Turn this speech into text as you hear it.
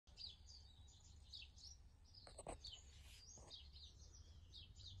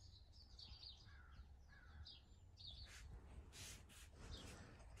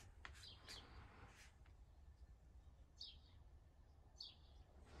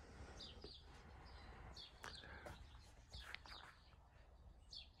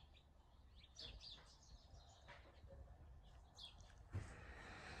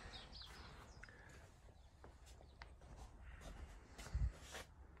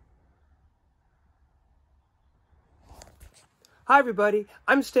Hi everybody,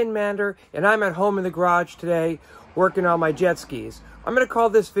 I'm Stin Mander and I'm at home in the garage today working on my jet skis. I'm going to call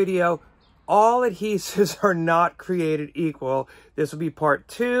this video, All Adhesives Are Not Created Equal. This will be part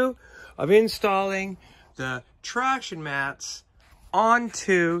 2 of installing the traction mats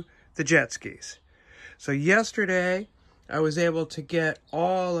onto the jet skis. So yesterday I was able to get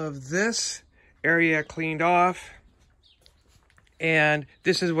all of this area cleaned off, and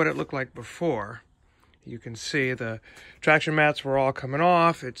this is what it looked like before. You can see the traction mats were all coming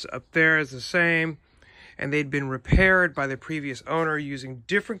off. It's up there is the same. And they'd been repaired by the previous owner using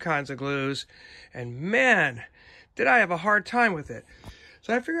different kinds of glues. And man, did I have a hard time with it.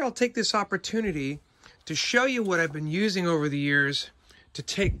 So I figure I'll take this opportunity to show you what I've been using over the years to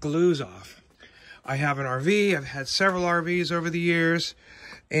take glues off. I have an RV. I've had several RVs over the years.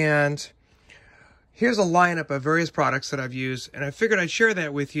 And here's a lineup of various products that I've used. And I figured I'd share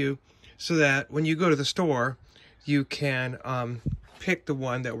that with you, so that when you go to the store, you can pick the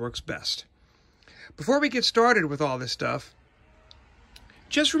one that works best. Before we get started with all this stuff,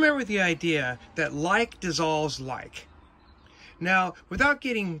 just remember the idea that like dissolves like. Now, without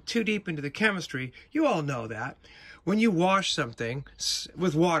getting too deep into the chemistry, you all know that when you wash something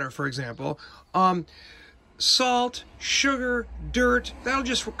with water, for example, salt, sugar, dirt, that'll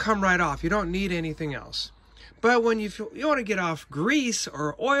just come right off. You don't need anything else. But when you want to get off grease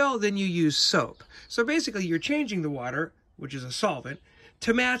or oil, then you use soap. So basically, you're changing the water, which is a solvent,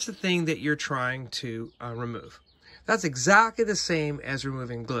 to match the thing that you're trying to remove. That's exactly the same as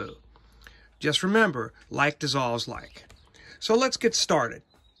removing glue. Just remember, like dissolves like. So let's get started.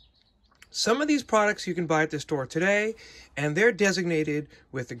 Some of these products you can buy at the store today, and they're designated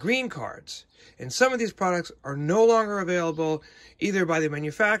with the green cards. And some of these products are no longer available either by the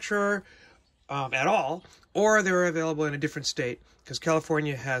manufacturer at all, or they're available in a different state because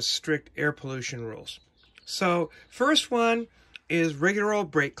California has strict air pollution rules. So first one is regular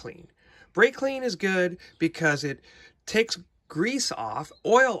old brake clean. Brake clean is good because it takes grease off,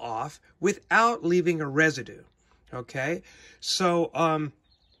 oil off, without leaving a residue. Okay, so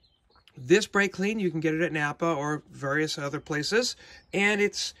this brake clean, you can get it at Napa or various other places, and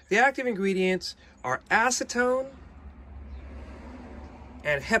the active ingredients are acetone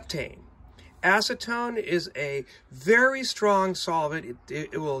and heptane. Acetone is a very strong solvent.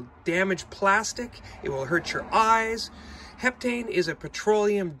 It will damage plastic. It will hurt your eyes. Heptane is a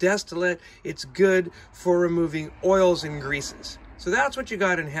petroleum distillate. It's good for removing oils and greases. So that's what you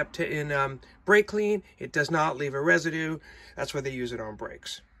got in brake clean. It does not leave a residue. That's why they use it on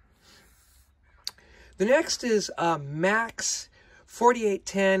brakes. The next is Max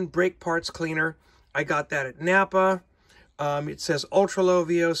 4810 brake parts cleaner. I got that at Napa. It says ultra low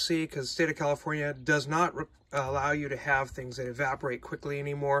VOC because the state of California does not allow you to have things that evaporate quickly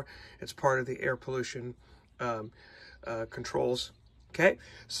anymore. It's part of the air pollution controls. Okay,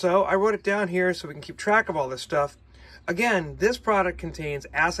 so I wrote it down here so we can keep track of all this stuff. Again, this product contains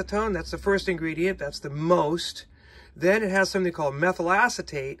acetone. That's the first ingredient. That's the most. Then it has something called methyl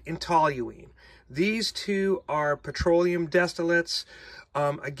acetate and toluene. These two are petroleum distillates.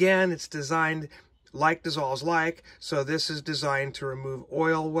 Again, it's designed like dissolves like, so this is designed to remove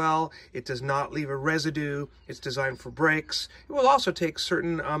oil well. It does not leave a residue. It's designed for brakes. It will also take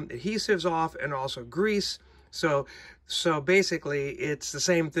certain adhesives off and also grease. So basically, it's the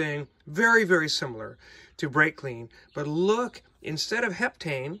same thing, very, very similar to brake clean. But look, instead of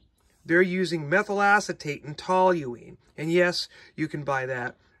heptane, they're using methyl acetate and toluene. And yes, you can buy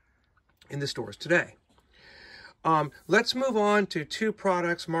that in the stores today. Let's move on to two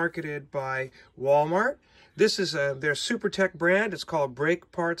products marketed by Walmart. This is their SuperTech brand. It's called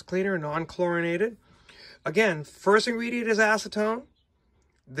Brake Parts Cleaner, non-chlorinated. Again, first ingredient is acetone.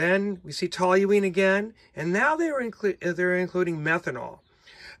 Then we see toluene again. And now they're including methanol.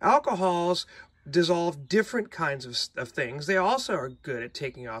 Alcohols dissolve different kinds of things. They also are good at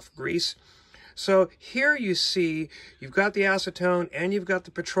taking off grease. So here you see you've got the acetone and you've got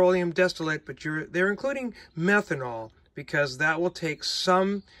the petroleum distillate, but they're including methanol because that will take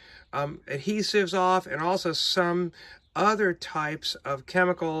some adhesives off and also some other types of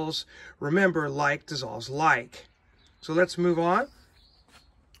chemicals. Remember, like dissolves like. So let's move on.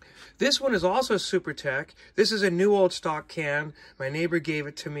 This one is also SuperTech. This is a new old stock can. My neighbor gave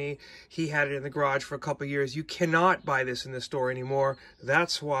it to me. He had it in the garage for a couple years. You cannot buy this in the store anymore.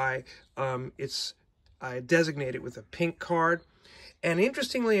 That's why it's designated with a pink card. And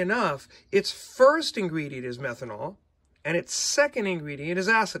interestingly enough, its first ingredient is methanol, and its second ingredient is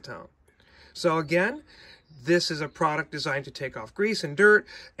acetone. So again, this is a product designed to take off grease and dirt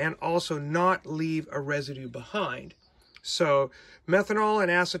and also not leave a residue behind. So methanol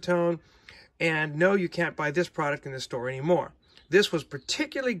and acetone, and no, you can't buy this product in the store anymore. This was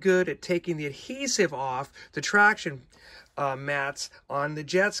particularly good at taking the adhesive off the traction mats on the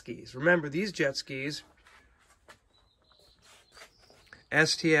jet skis. Remember, these jet skis,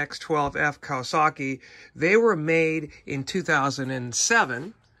 STX-12F Kawasaki, they were made in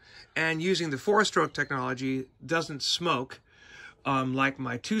 2007, and using the 4-stroke technology, doesn't smoke like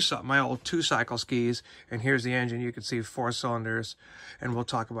my old 2-cycle skis. And here's the engine. You can see 4 cylinders, and we'll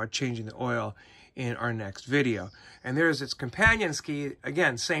talk about changing the oil in our next video. And there's its companion ski,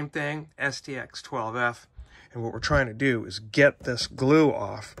 again, same thing, STX-12F. And what we're trying to do is get this glue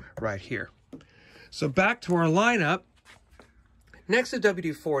off right here. So back to our lineup. Next to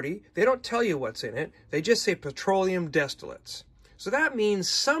WD-40, they don't tell you what's in it. They just say petroleum distillates. So that means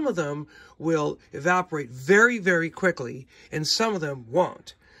some of them will evaporate very, very quickly, and some of them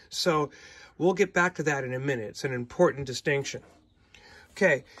won't. So we'll get back to that in a minute. It's an important distinction.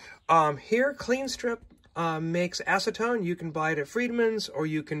 Okay, here Clean Strip makes acetone. You can buy it at Friedman's, or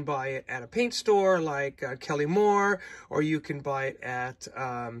you can buy it at a paint store like Kelly Moore, or you can buy it at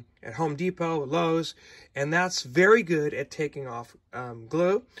Home Depot, Lowe's, and that's very good at taking off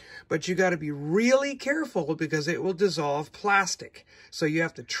glue. But you got to be really careful because it will dissolve plastic. So you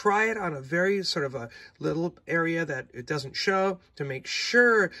have to try it on a very sort of a little area that it doesn't show to make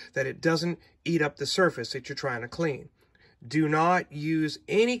sure that it doesn't eat up the surface that you're trying to clean. Do not use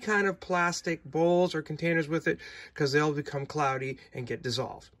any kind of plastic bowls or containers with it because they'll become cloudy and get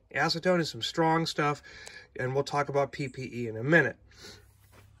dissolved. Acetone is some strong stuff, and we'll talk about PPE in a minute.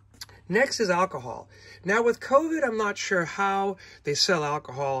 Next is alcohol. Now with COVID, I'm not sure how they sell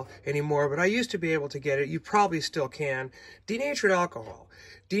alcohol anymore, but I used to be able to get it. You probably still can. Denatured alcohol.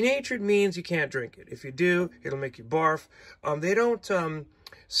 Denatured means you can't drink it. If you do, it'll make you barf. They don't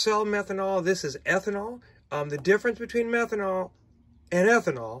sell methanol. This is ethanol. The difference between methanol and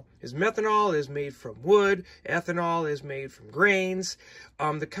ethanol is made from wood, ethanol is made from grains.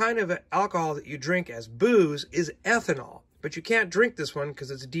 The kind of alcohol that you drink as booze is ethanol, but you can't drink this one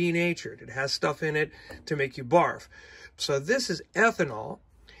because it's denatured. It has stuff in it to make you barf. So this is ethanol,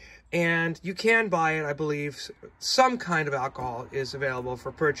 and you can buy it, I believe. Some kind of alcohol is available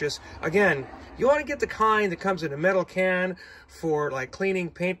for purchase. Again, you want to get the kind that comes in a metal can for like cleaning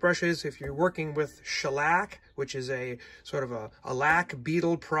paintbrushes. If you're working with shellac, which is a sort of a lac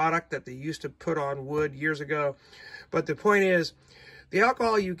beetle product that they used to put on wood years ago. But the point is, the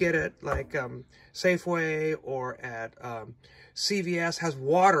alcohol you get at like Safeway or at CVS has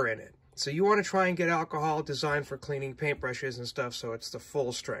water in it. So you want to try and get alcohol designed for cleaning paintbrushes and stuff, so it's the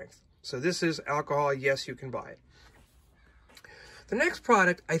full strength. So this is alcohol. Yes, you can buy it. The next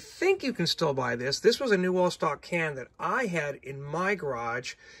product, I think you can still buy this. This was a new all stock can that I had in my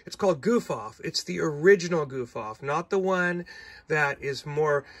garage. It's called Goof Off. It's the original Goof Off, not the one that is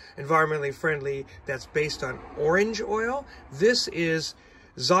more environmentally friendly that's based on orange oil. This is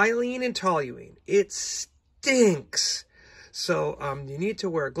xylene and toluene. It stinks. So you need to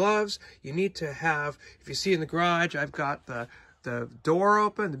wear gloves. You need to have, if you see in the garage, I've got the door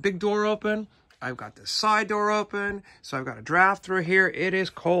open, the big door open. I've got the side door open. So I've got a draft through here. It is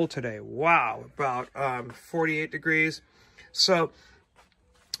cold today. Wow, about 48 degrees. So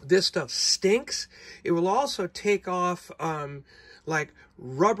this stuff stinks. It will also take off like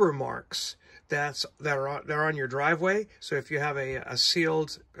rubber marks that are on your driveway. So if you have a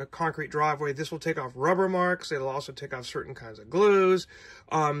sealed concrete driveway, this will take off rubber marks. It'll also take off certain kinds of glues.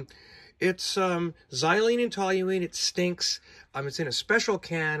 It's xylene and toluene. It stinks. It's in a special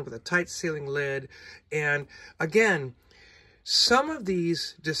can with a tight sealing lid. And again, some of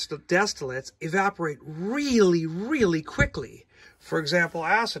these distillates evaporate really, really quickly. For example,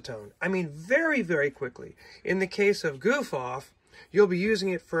 acetone. I mean, very, very quickly. In the case of Goof Off, you'll be using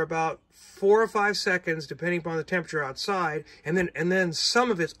it for about 4 or 5 seconds, depending upon the temperature outside, and then some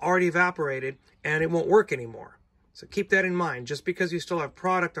of it's already evaporated, and it won't work anymore. So keep that in mind. Just because you still have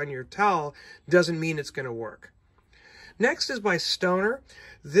product on your towel doesn't mean it's going to work. Next is by Stoner.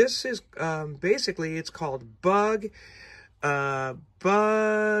 This is basically, it's called Bug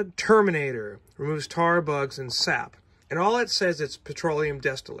Terminator. Removes tar, bugs, and sap. And all it says it's petroleum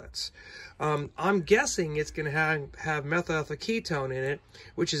distillates. I'm guessing it's going to have methyl ketone in it,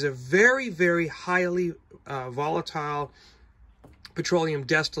 which is a very, very highly volatile petroleum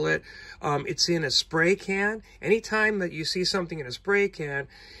distillate. It's in a spray can. Anytime that you see something in a spray can,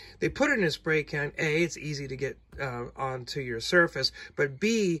 they put it in a spray can. A, it's easy to get onto your surface, but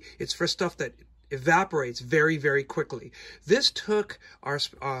B, it's for stuff that evaporates very, very quickly. This took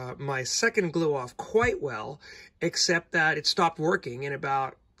my second glue off quite well, except that it stopped working in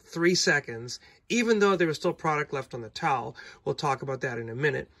about 3 seconds, even though there was still product left on the towel. We'll talk about that in a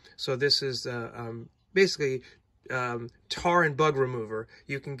minute. So this is basically tar and bug remover.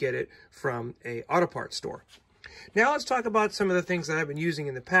 You can get it from a auto parts store. Now let's talk about some of the things that I've been using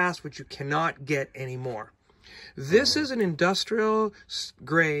in the past, which you cannot get anymore. This is an industrial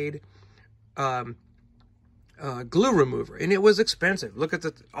grade glue remover, and it was expensive. Look at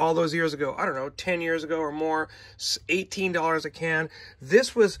all those years ago, I don't know, 10 years ago or more, $18 a can.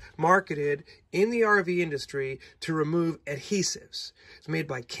 This was marketed in the RV industry to remove adhesives. It's made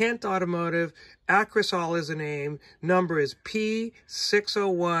by Kent Automotive. Acrosol is the name. Number is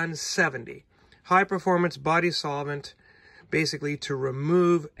P60170. High performance body solvent, basically to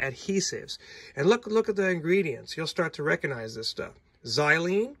remove adhesives. And look at the ingredients. You'll start to recognize this stuff.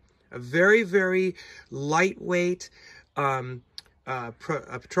 Xylene, a very, very lightweight petroleum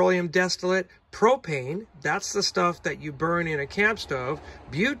distillate. Propane, that's the stuff that you burn in a camp stove.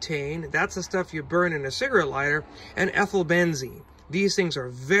 Butane, that's the stuff you burn in a cigarette lighter. And ethylbenzene. These things are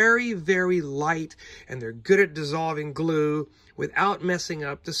very, very light, and they're good at dissolving glue without messing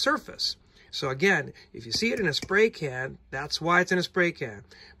up the surface. So again, if you see it in a spray can, that's why it's in a spray can,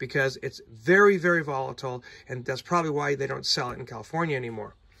 because it's very, very volatile, and that's probably why they don't sell it in California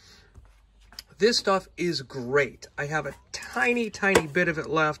anymore. This stuff is great. I have a tiny, tiny bit of it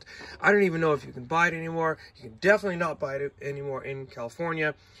left. I don't even know if you can buy it anymore. You can definitely not buy it anymore in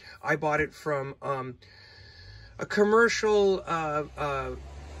California. I bought it from a commercial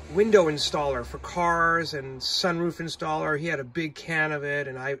window installer for cars and sunroof installer. He had a big can of it,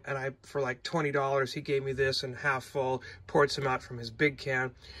 and I for like $20, he gave me this and half full, poured some out from his big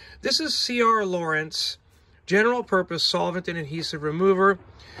can. This is C.R. Lawrence general purpose solvent and adhesive remover,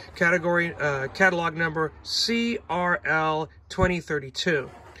 catalog number CRL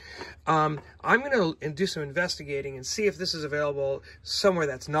 2032. I'm going to do some investigating and see if this is available somewhere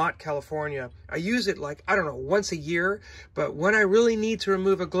that's not California. I use it like, I don't know, once a year, but when I really need to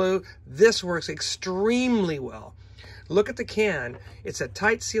remove a glue, this works extremely well. Look at the can. It's a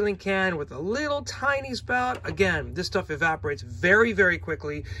tight sealing can with a little tiny spout. Again, this stuff evaporates very, very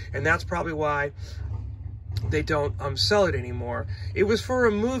quickly, and that's probably why they don't sell it anymore. It was for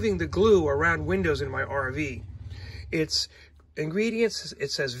removing the glue around windows in my RV. It's ingredients,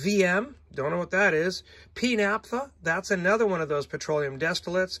 it says VM, don't know what that is. P-naphtha, that's another one of those petroleum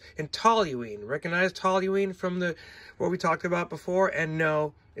distillates. And toluene, recognize toluene from what we talked about before? And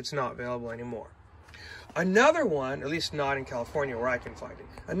no, it's not available anymore. Another one, at least not in California where I can find it,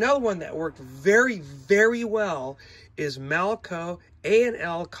 another one that worked very, very well is Malco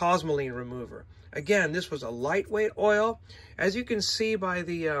A&L Cosmoline Remover. Again, this was a lightweight oil. As you can see by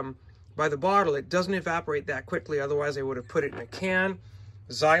the bottle, it doesn't evaporate that quickly, otherwise I would have put it in a can.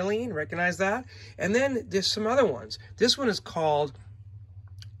 Xylene, recognize that? And then there's some other ones. This one is called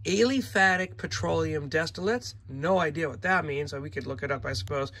aliphatic petroleum distillates. No idea what that means, so we could look it up, I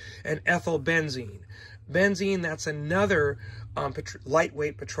suppose. And ethylbenzene. Benzene, that's another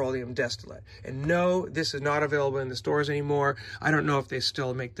lightweight petroleum distillate. And no, this is not available in the stores anymore. I don't know if they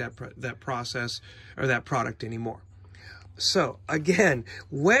still make that process or that product anymore. So again,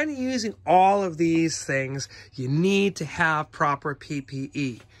 when using all of these things, you need to have proper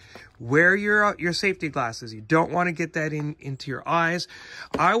PPE. Wear your safety glasses. You don't want to get that into your eyes.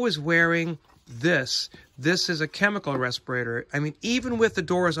 I was wearing this. This is a chemical respirator. I mean, even with the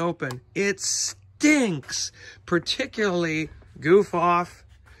doors open, it stinks, particularly Goof Off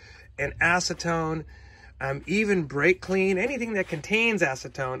and acetone, even Brake Clean, anything that contains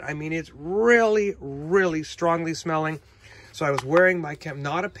acetone. I mean, it's really, really strongly smelling. So I was wearing my,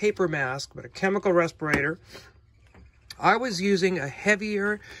 not a paper mask, but a chemical respirator. I was using a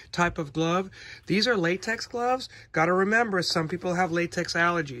heavier type of glove. These are latex gloves. Got to remember, some people have latex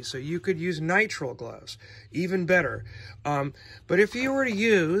allergies, so you could use nitrile gloves, even better. But if you were to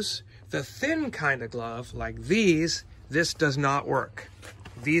use the thin kind of glove, like these, this does not work.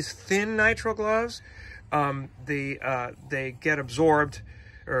 These thin nitrile gloves, they get absorbed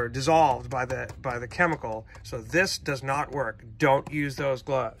or dissolved by the chemical, so this does not work. Don't use those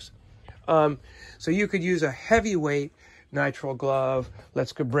gloves. So you could use a heavyweight nitrile glove.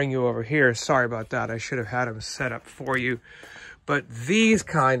 Let's go bring you over here. Sorry about that. I should have had them set up for you. But these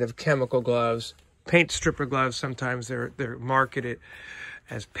kind of chemical gloves, paint stripper gloves, sometimes they're marketed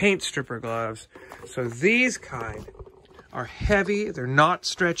as paint stripper gloves. So these kind are heavy, they're not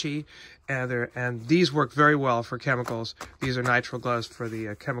stretchy, and these work very well for chemicals. These are nitrile gloves for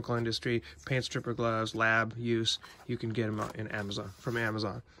the chemical industry, paint stripper gloves, lab use. You can get them from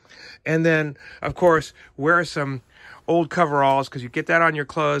Amazon. And then, of course, wear some old coveralls, because you get that on your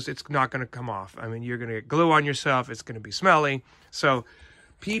clothes, it's not going to come off. I mean, you're going to get glue on yourself, it's going to be smelly. So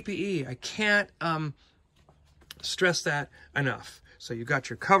PPE, I can't stress that enough. So you got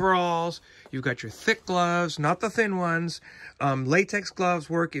your coveralls, you've got your thick gloves, not the thin ones. Latex gloves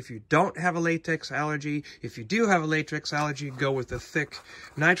work if you don't have a latex allergy. If you do have a latex allergy, go with the thick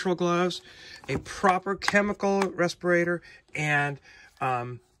nitrile gloves, a proper chemical respirator, and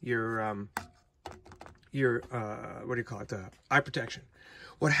your what do you call it? The eye protection.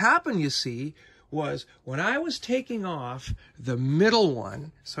 What happened, you see, was when I was taking off the middle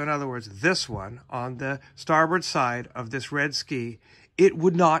one, so in other words, this one on the starboard side of this red ski, it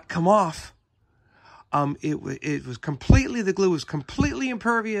would not come off. It was completely, the glue was completely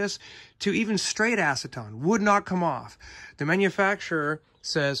impervious to even straight acetone, would not come off. The manufacturer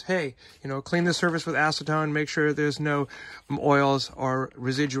says, hey, you know, clean the surface with acetone, make sure there's no oils or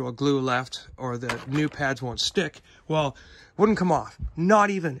residual glue left, or the new pads won't stick. Well, wouldn't come off. Not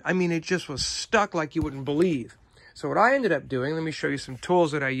even. I mean, it just was stuck like you wouldn't believe. So what I ended up doing, let me show you some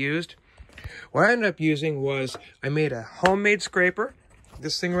tools that I used. What I ended up using was I made a homemade scraper,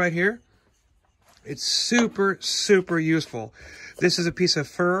 this thing right here. It's super, super useful. This is a piece of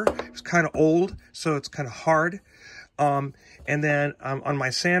fur. It's kind of old, so it's kind of hard. And then on my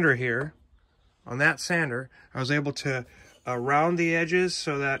sander here, on that sander, I was able to round the edges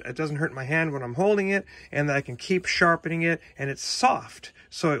so that it doesn't hurt my hand when I'm holding it, and that I can keep sharpening it, and it's soft,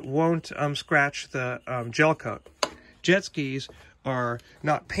 so it won't scratch the gel coat. Jet skis are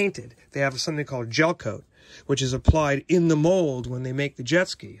not painted. They have something called gel coat, which is applied in the mold when they make the jet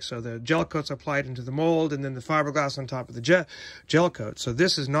ski. So the gel coat's applied into the mold, and then the fiberglass on top of the gel coat. So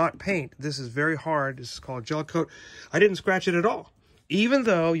this is not paint. This is very hard. This is called gel coat. I didn't scratch it at all. Even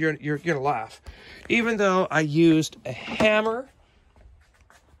though, you're gonna laugh, even though I used a hammer,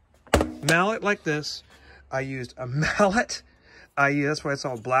 mallet like this, I used a mallet, that's why it's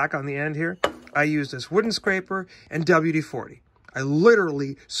all black on the end here. I used this wooden scraper and WD-40. I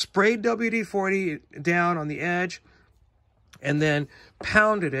literally sprayed WD-40 down on the edge and then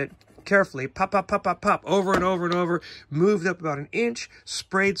pounded it carefully, pop, pop, pop, pop, pop, over and over and over, moved up about an inch,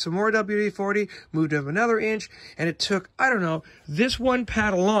 sprayed some more WD-40, moved up another inch, and it took, I don't know, this one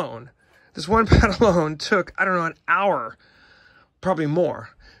pad alone took, I don't know, an hour, probably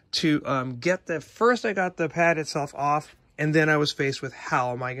more, to get the, first I got the pad itself off, and then I was faced with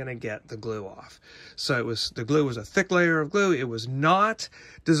how am I going to get the glue off. So it was, the glue was a thick layer of glue. It was not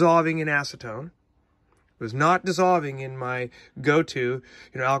dissolving in acetone. It was not dissolving in my go-to,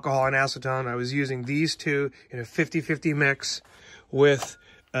 alcohol and acetone. I was using these two in a 50-50 mix with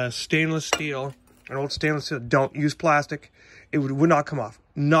stainless steel, an old stainless steel. Don't use plastic. It would not come off.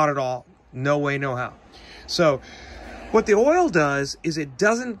 Not at all. No way, no how. So what the oil does is it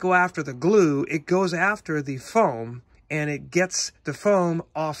doesn't go after the glue. It goes after the foam, and it gets the foam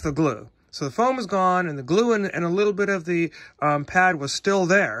off the glue. So the foam is gone, and the glue and a little bit of the pad was still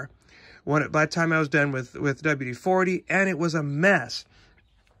there by the time I was done with WD-40, and it was a mess.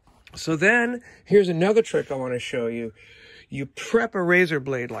 So then, here's another trick I want to show you. You prep a razor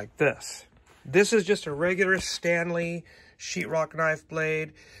blade like this. This is just a regular Stanley sheetrock knife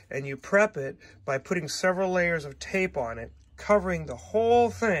blade, and you prep it by putting several layers of tape on it, covering the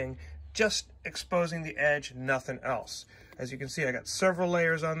whole thing, just exposing the edge, nothing else. As you can see, I got several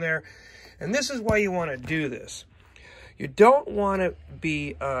layers on there, and this is why you want to do this. You don't want to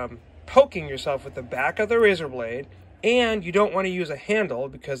be poking yourself with the back of the razor blade, and you don't want to use a handle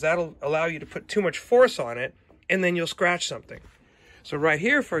because that'll allow you to put too much force on it, and then you'll scratch something. So right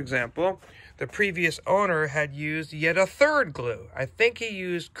here, for example, the previous owner had used yet a third glue. I think he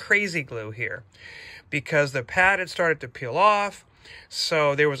used crazy glue here because the pad had started to peel off.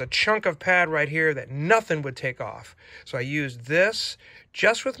 So there was a chunk of pad right here that nothing would take off. So I used this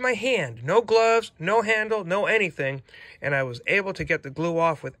just with my hand, no gloves, no handle, no anything, and I was able to get the glue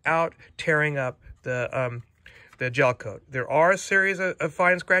off without tearing up the gel coat. There are a series of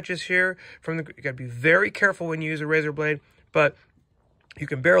fine scratches here you gotta be very careful when you use a razor blade, but you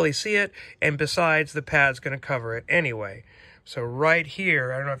can barely see it, and besides, the pad's gonna cover it anyway. So right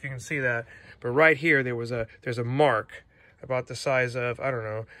here, I don't know if you can see that, but right here there's a mark about the size of, I don't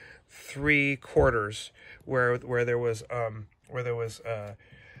know, 3/4 where there was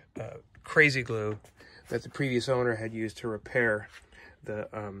crazy glue that the previous owner had used to repair the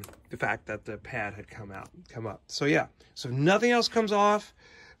fact that the pad had come up. So yeah, so nothing else comes off.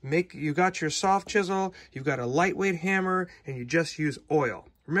 You got your soft chisel, you've got a lightweight hammer, and you just use oil.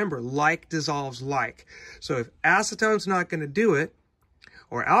 Remember, like dissolves like. So if acetone's not going to do it,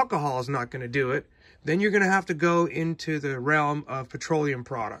 or alcohol is not going to do it, then you're going to have to go into the realm of petroleum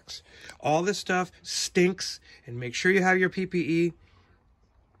products. All this stuff stinks, and make sure you have your PPE.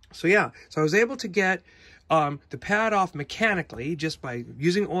 So yeah, so I was able to get the pad off mechanically just by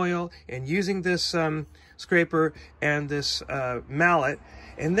using oil and using this scraper and this mallet.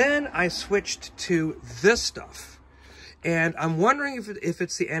 And then I switched to this stuff. And I'm wondering if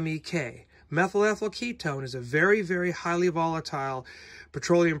it's the MEK. Methyl ethyl ketone is a very, very highly volatile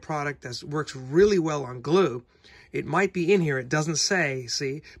petroleum product that works really well on glue. It might be in here. It doesn't say,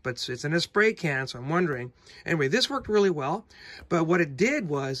 see, but it's in a spray can, so I'm wondering. Anyway, this worked really well, but what it did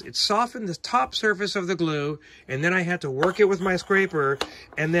was it softened the top surface of the glue, and then I had to work it with my scraper,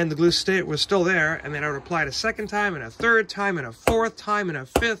 and then the glue was still there, and then I would apply it a second time, and a third time, and a fourth time, and a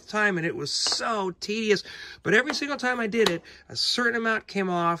fifth time, and it was so tedious. But every single time I did it, a certain amount came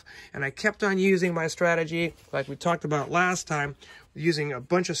off, and I kept on using my strategy, like we talked about last time, using a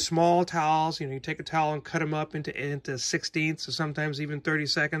bunch of small towels. You know, you take a towel and cut them up into 16ths, or sometimes even 30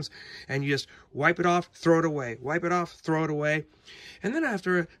 seconds, and you just wipe it off, throw it away, wipe it off, throw it away. And then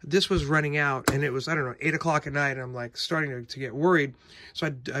after this was running out, and it was, I don't know, 8 o'clock at night, and I'm like starting to get worried.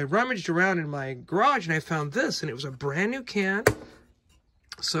 So I rummaged around in my garage, and I found this, and it was a brand new can.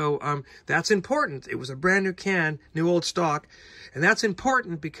 So that's important. It was a brand new can, new old stock. And that's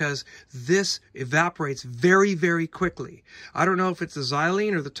important because this evaporates very, very quickly. I don't know if it's the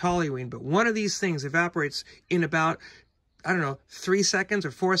xylene or the toluene, but one of these things evaporates in about, I don't know, 3 seconds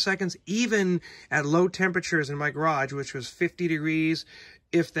or 4 seconds, even at low temperatures in my garage, which was 50 degrees,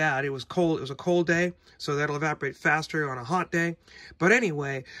 if that. It was cold. It was a cold day, so that'll evaporate faster on a hot day. But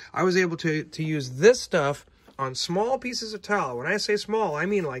anyway, I was able to use this stuff on small pieces of towel. When I say small, I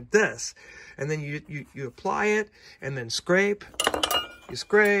mean like this. And then you apply it, and then scrape. You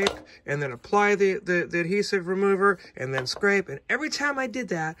scrape, and then apply the adhesive remover, and then scrape. And every time I did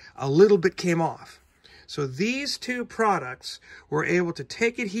that, a little bit came off. So these two products were able to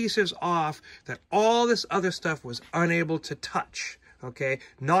take adhesives off that all this other stuff was unable to touch. Okay?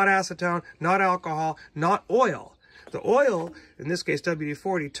 Not acetone, not alcohol, not oil. The oil, in this case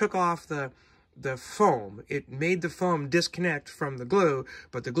WD-40, took off the foam. It made the foam disconnect from the glue,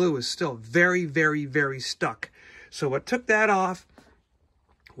 but the glue was still very, very, very stuck. So what took that off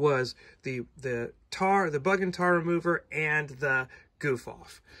was the bug and tar remover and the goof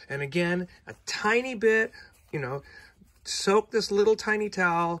off. And again, a tiny bit, you know, soak this little tiny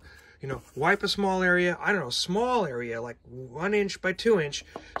towel, you know, wipe a small area, I don't know, small area, like 1 inch by 2 inch,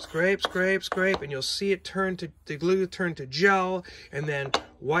 scrape, scrape, scrape, and you'll see it turn to, the glue turn to gel, and then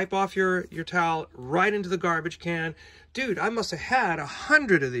wipe off your towel right into the garbage can. Dude, I must have had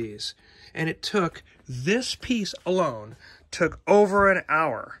 100 of these, and it took, this piece alone, took over an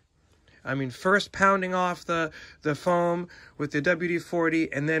hour. I mean, first pounding off the foam with the WD-40,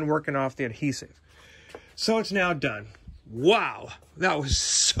 and then working off the adhesive. So it's now done. Wow, that was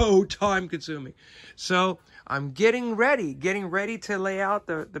so time consuming. So I'm getting ready to lay out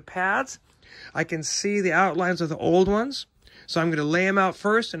the pads. I can see the outlines of the old ones. So I'm going to lay them out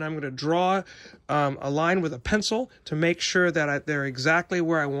first, and I'm going to draw a line with a pencil to make sure that they're exactly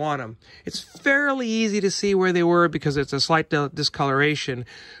where I want them. It's fairly easy to see where they were because it's a slight discoloration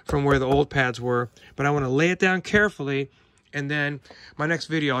from where the old pads were. But I want to lay it down carefully, and then my next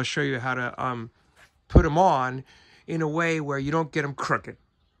video I'll show you how to put them on in a way where you don't get them crooked.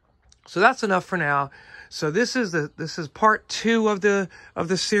 So that's enough for now. So this is part 2 of the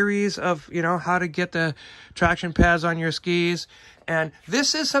series of, you know, how to get the traction pads on your skis. And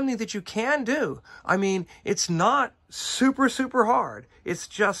this is something that you can do. I mean, it's not super, super hard. It's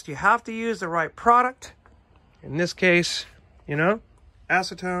just you have to use the right product. In this case, you know,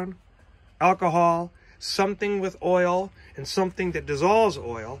 acetone, alcohol, something with oil, and something that dissolves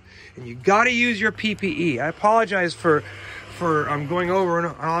oil. And you got to use your PPE. I apologize for going over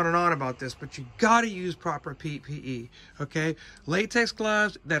and on about this, but you got to use proper PPE, okay? Latex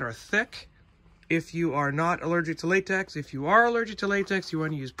gloves that are thick if you are not allergic to latex. If you are allergic to latex, you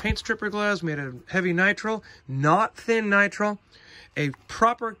want to use paint stripper gloves made of heavy nitrile, not thin nitrile, a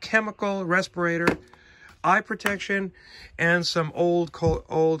proper chemical respirator, eye protection, and some old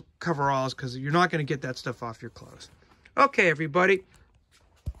coveralls, because you're not going to get that stuff off your clothes. Okay, everybody.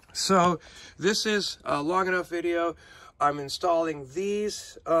 So this is a long enough video. I'm installing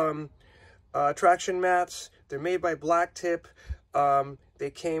these traction mats. They're made by Blacktip. They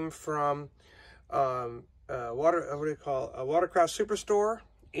came from Watercraft Superstore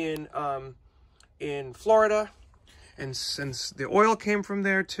in Florida, and since the oil came from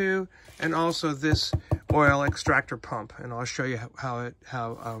there too, and also this oil extractor pump, and I'll show you how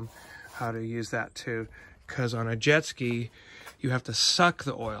to use that too, because on a jet ski you have to suck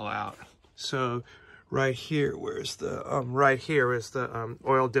the oil out. So right here, where's the right here is the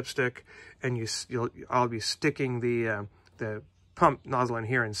oil dipstick, and I'll be sticking the pump nozzle in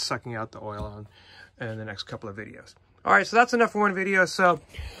here and sucking out the oil in the next couple of videos. All right, so that's enough for one video. So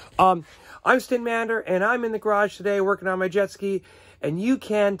I'm Stinmander, and I'm in the garage today working on my jet ski, and you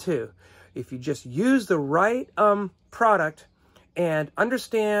can too. If you just use the right product and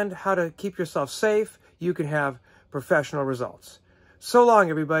understand how to keep yourself safe, you can have professional results. So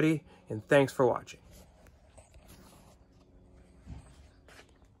long, everybody, and thanks for watching.